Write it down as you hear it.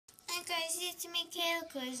guys, it's me Kayla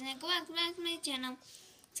Cruz and welcome back to my channel.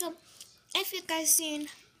 So if you guys seen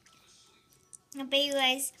the baby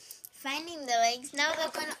legs finding the legs, now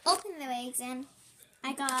we're gonna open the legs, and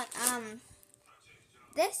I got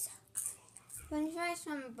this french fries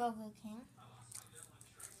from Burger King.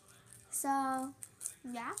 So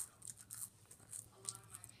yeah.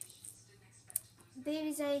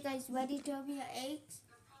 Babies, are you guys ready to open your eggs?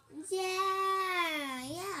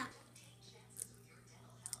 Yeah.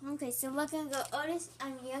 Okay, so we're gonna go oldest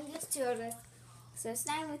and youngest to oldest. So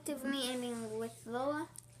starting with Tiffany, ending with Lola.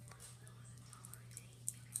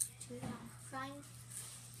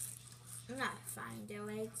 Find their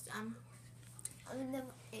legs. On the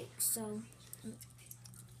eggs. So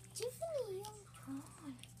Tiffany,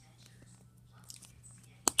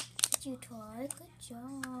 you tried. Good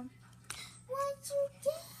job. What you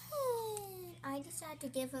get? I decided to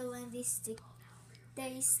give her one of these stick.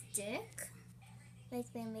 They stick.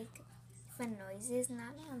 Like they make fun noises,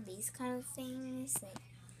 not on these kind of things. Like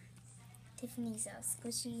Tiffany's all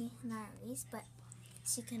squishy, not on these, but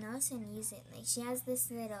she can also use it. Like she has this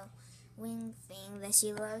little wing thing that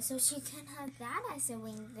she loves, so she can have that as a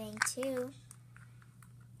wing thing too.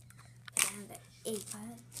 And the egg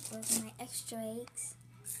part was my extra eggs.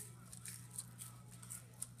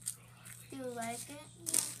 Do you like it?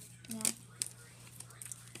 Yeah.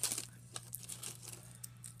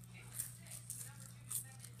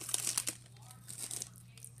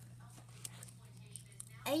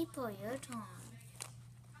 April, your turn.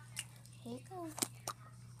 Here you go.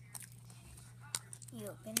 You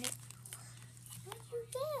open it. What did you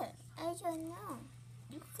get? I don't know.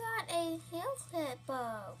 You got a hair clip.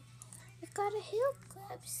 You got a hair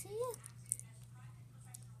clip. See it?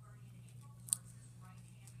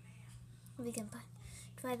 We can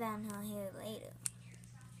try that on her hair later.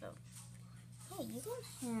 So, hey, you can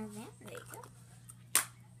have that. There you go.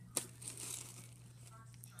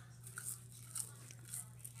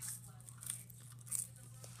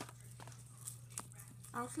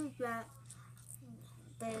 I'll keep that.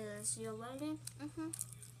 There's your wedding.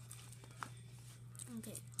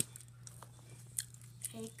 Okay.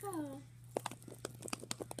 Here you go.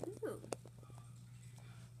 Ooh.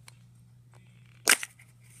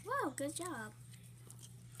 Wow, good job.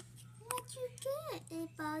 What you get? A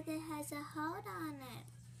ball that has a heart on it.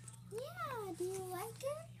 Yeah, do you like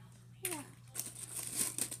it? Yeah.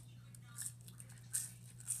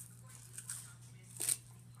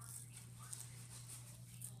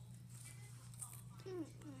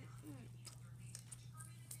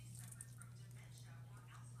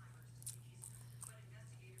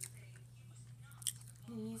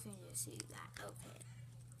 You can just see that. Okay.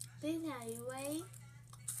 Big, are you ready?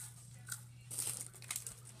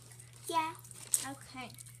 Yeah. Okay.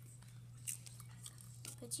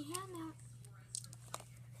 Put your hand out.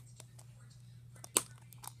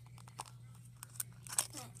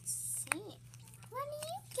 Let's see. What do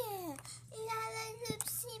you get? You got a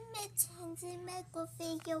Lipsy mittens and Michael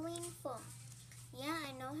figurine form. Yeah, I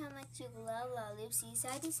know how much you love Lipsy, so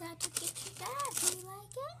I decided to get you that. Do you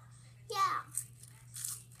like it? Yeah.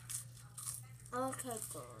 Okay,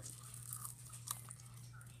 good.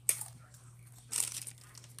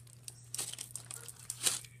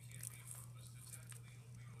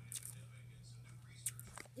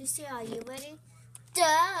 Lucy, are you ready? Duh!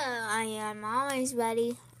 I am always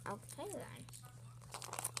ready. Okay, then.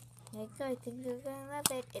 There you go. I think you're gonna love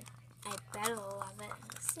it. I better love it.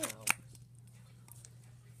 So,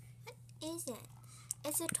 what is it?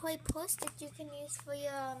 It's a toy purse that you can use for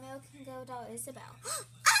your American Girl doll, Isabel. Oh,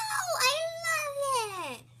 I love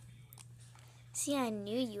it! See, I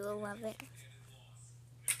knew you would love it.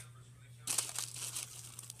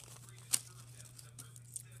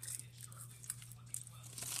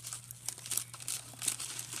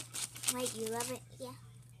 Wait, you love it? Yeah.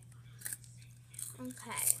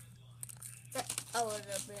 Okay. The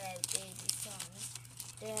older baby sons.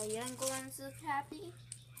 The younger ones look happy.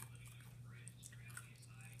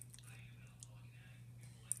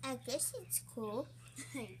 I guess it's cool.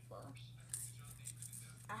 Okay,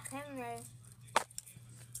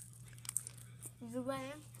 you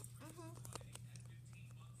ready?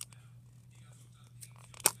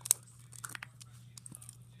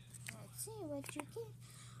 Let's see what you get.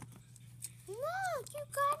 Look, you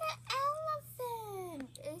got an elephant.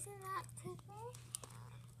 Isn't that cool?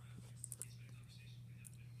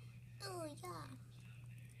 Oh, yeah.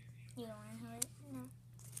 You don't want to have it? No.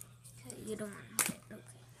 Okay, you don't want to have it.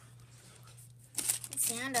 Okay.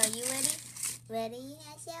 Sand, are you ready? Ready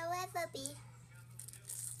as you'll ever be.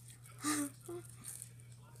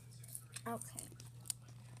 Okay.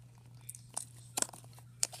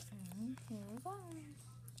 Here we go.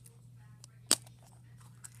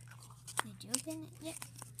 open it yet.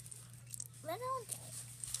 Little.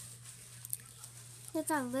 Look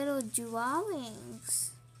at little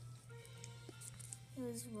drawings.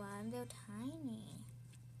 Here's one, they're tiny.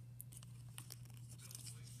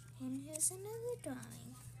 And here's another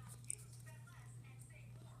drawing.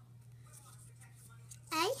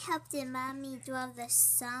 I helped Mommy draw the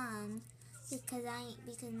sun because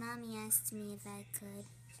Mommy asked me if I could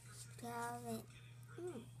draw it.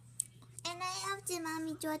 And I helped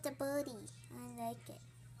Mommy draw the birdie. I like it.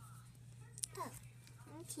 Oh,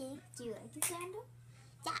 okay. Do you like it, Sandra?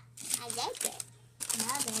 Yeah, I like it.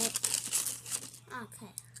 Love it.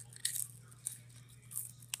 Okay.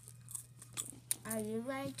 Are you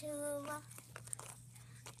ready to Lula?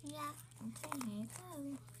 Yeah. Okay, here you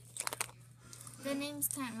go. The names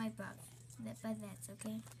can't wipe up, but that's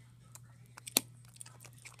okay.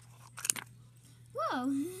 Whoa!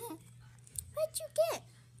 What'd you get?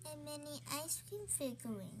 A mini ice cream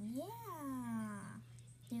figurine. Yeah.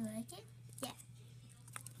 Do you like it? Yeah.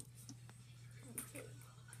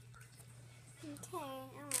 Okay, oh,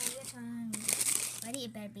 your turn. Buddy,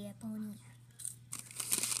 it better be a pony.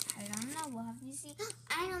 I don't know, we'll have to see.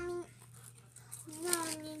 I don't mean, no,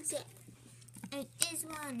 it means it. It is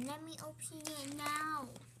one. Let me open it now.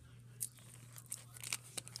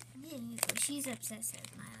 Here you go. She's obsessed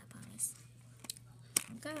with My Little Ponies.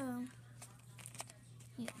 Go.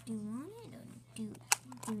 You do want it or do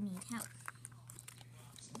need help?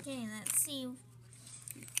 Okay, let's see.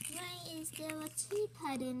 Why is there a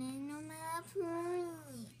teapot in it on My Little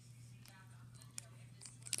Pony?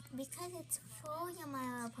 Because it's for your My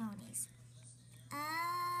Little Ponies.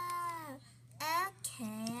 Oh, okay.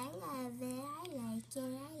 I love it. I like it. I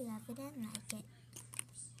love it. I like it.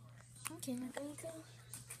 Okay, now there you go.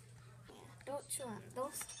 Yeah,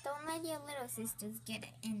 don't let your little sisters get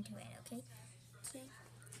into it, okay? Okay.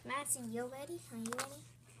 Madison, you ready? Are you ready?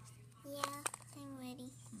 Yeah, I'm ready.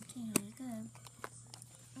 Okay, here you go.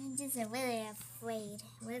 I'm just really afraid.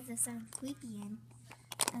 What if there's something creepy in?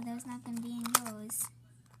 Oh, there's not going to be any holes.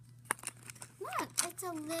 Look, it's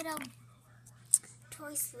a little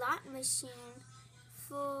toy slot machine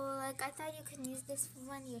for, like, I thought you could use this for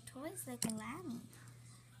one of your toys, like a Lammy.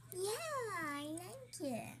 Yeah, I like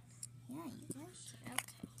it. Yeah, you like it.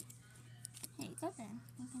 Okay. Here you go then.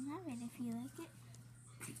 You can have it if you like it.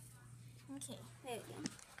 Okay, there we go.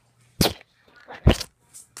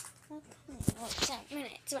 Okay, well, 10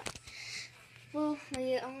 minutes. Well,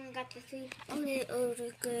 we only got the 3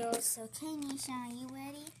 older girls. Okay, Nisha, are you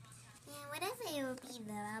ready? Yeah, whatever it will be,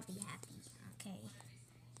 though, I'll be happy. Okay.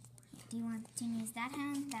 Do you want to use that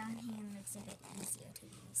hand? That hand looks a bit easier to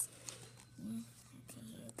use. Yeah. Okay,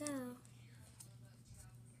 here you go.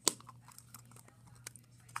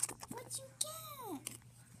 What'd you get?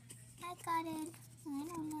 I got it. I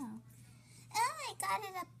don't know. Oh, I got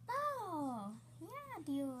it a ball. Yeah,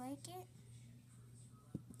 do you like it?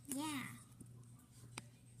 Yeah.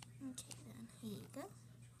 Okay, then here you go.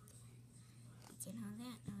 You can hold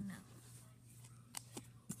that. Oh no.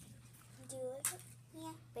 Do you like it?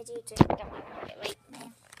 Yeah, but you just don't want to hold it right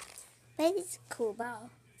now. But it's a cool ball.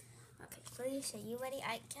 Okay, Felicia, you ready?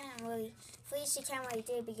 Felicia can't really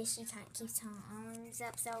do it because she can't keep her arms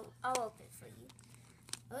up, so I'll open it for you.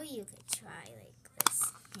 Or you could try like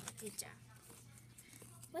this. Yeah, good job.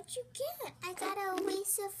 What'd you get? I got a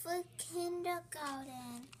eraser for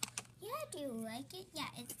kindergarten. Yeah, do you like it? Yeah,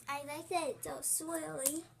 I like that it's so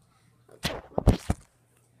swirly. Okay.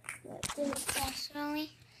 Do it professionally.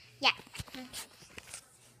 Yeah. Okay.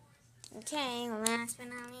 Okay, last but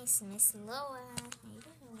not least, Miss Loa. How you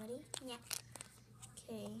doing, buddy? Yeah.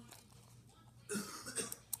 Okay.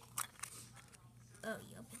 Oh,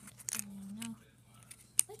 you opened it. I know.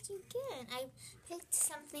 What'd you get? I picked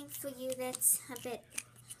something for you that's a bit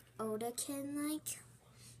older kid like.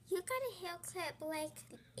 You got a hair clip like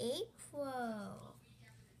April.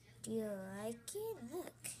 Do you like it?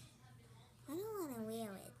 Look. I don't want to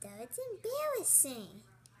wear it though. It's embarrassing.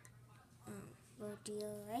 Well, do you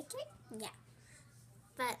like it? Yeah.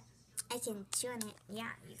 But I can tune it.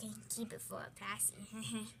 Yeah, you can keep it for a passy.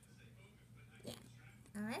 Yeah.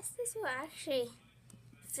 Unless this will actually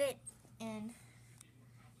fit in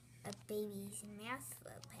a baby's mouth for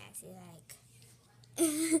a passy, like.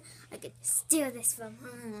 I could steal this from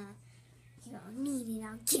her. You don't need it,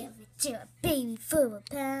 I'll give it to a baby for a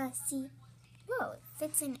passy. Whoa, it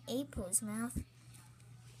fits in April's mouth.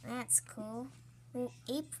 That's cool. Well,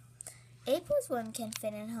 April's one can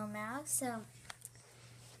fit in her mouth, so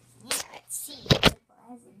yeah, let's see. April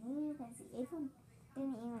has a new passy. April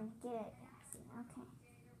didn't even get a passy. Okay.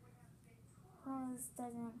 Hers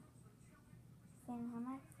doesn't fit in her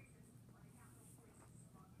mouth.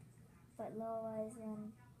 But Laura's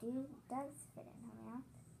and does fit in her mouth.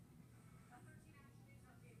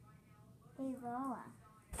 Hey, Lola.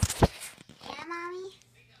 Yeah, Mommy?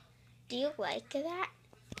 Do you like that?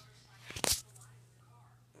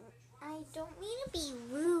 I don't mean to be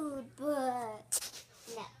rude, but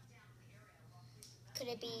no. Could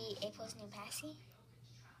it be April's new passy?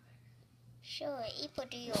 Sure, April,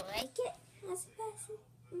 do you like it as a passy?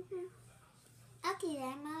 Okay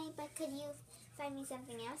then, Mommy, but could you find me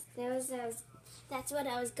something else? That's what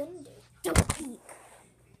I was gonna do. Don't peek.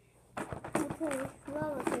 Okay,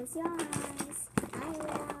 Lola, close your eyes. I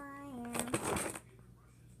am.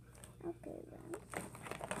 Okay then.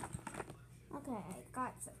 Okay, I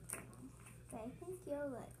got something. Okay, I think you'll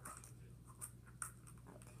like.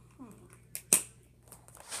 Okay.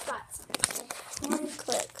 Got something. One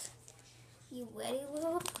click. You ready,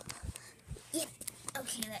 Lola? Yep.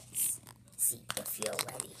 Okay, let's see if you're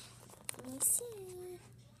ready. Let me see.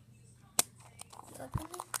 You open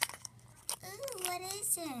it? Ooh, what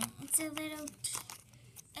is it?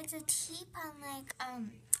 It's a teapot like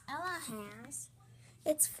Ella has.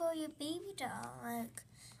 It's for your baby doll, like,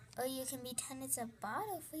 or you can pretend it's a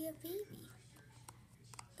bottle for your baby.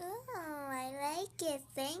 Oh, I like it.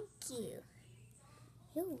 Thank you.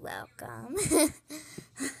 You're welcome.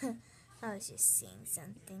 I was just saying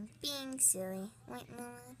something. Being silly. Wait,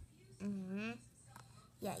 Lola.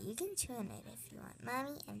 Yeah, you can chew on it if you want.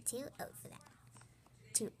 Mommy, I'm too old for that.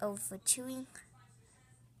 Too old for chewing.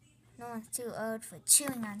 No one's too old for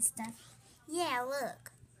chewing on stuff. Yeah,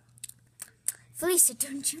 look. Felicia,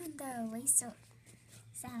 don't chew on the eraser.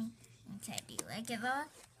 Sammy. Okay, do you like it, Lola?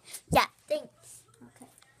 Yeah, thanks.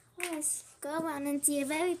 Okay. Let's go around and see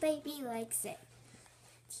if every baby likes it.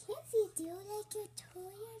 Tiffy, do you like your toy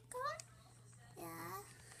I got?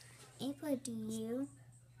 Yeah. April, do you?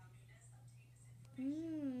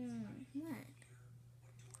 What?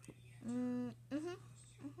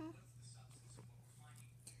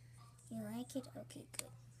 You like it? Okay,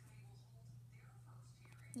 good.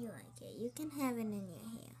 You like it. You can have it in your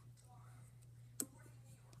hair.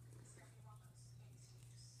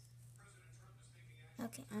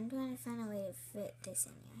 Okay, I'm trying to find a way to fit this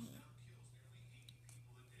in your hair.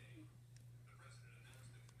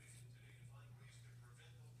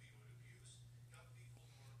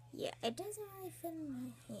 Yeah, it doesn't really fit in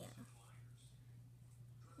my hair.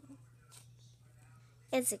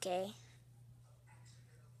 It's okay.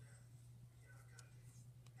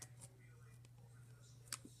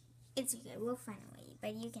 It's okay. We'll find a way.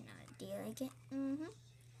 But you can have it. Do you like it?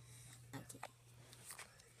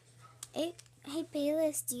 Okay. Hey,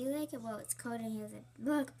 Bayless, do you like it? Well, it's cold in here.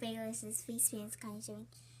 Look, Bayless's face paint's kind of showing.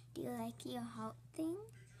 Do you like your Hulk thing?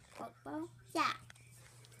 Hulk ball? Yeah.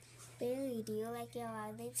 Bailey, do you like your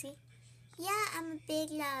La Lipsy? Yeah, I'm a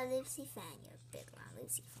big La Lipsy fan. You're a big La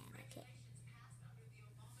Lipsy fan, okay.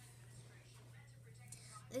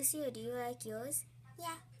 Lucio, do you like yours?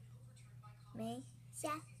 Yeah. May?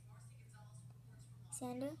 Yeah.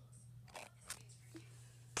 Sandra?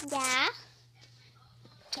 Yeah.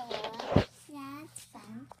 Joella? Yeah, it's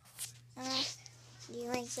fun. Do you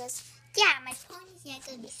like yours? Yeah, my pony's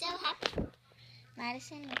gonna be so happy.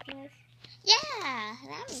 Madison with yours? Yeah,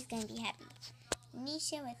 Rami's gonna be happy.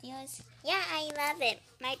 Nisha with yours? Yeah, I love it.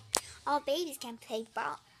 All babies can play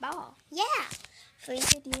ball. Yeah.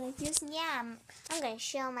 Felicia, do you like yours? Yeah, I'm gonna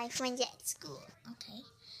show my friends at school. Okay.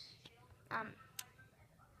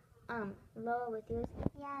 Lola with yours?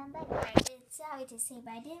 Yeah, but it's sorry to say,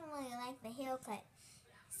 but I didn't really like the haircut.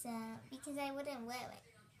 So, because I wouldn't wear it.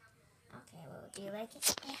 Okay, well, do you like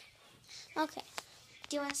it? Yeah. Okay.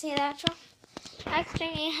 Do you want to say the outro?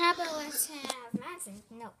 Actually, how about let's have Madison?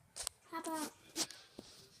 No. How about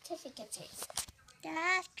Tiffy gets it?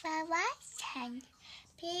 That's for watching.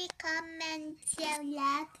 Please comment, share,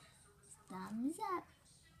 like, thumbs up.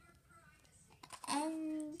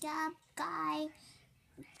 And guys,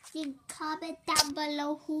 you comment down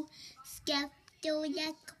below who schedule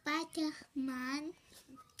like Spider-Man.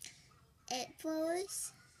 It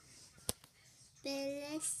was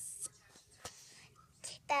Phyllis,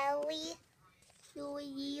 Barry,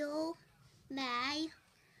 Julio, May,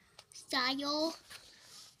 Style,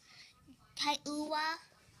 Kaiua,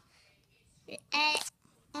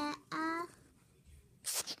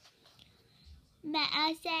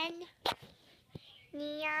 Madison,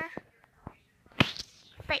 Nia,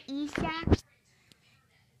 Felicia,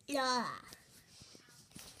 Laura.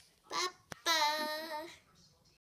 Bye-bye.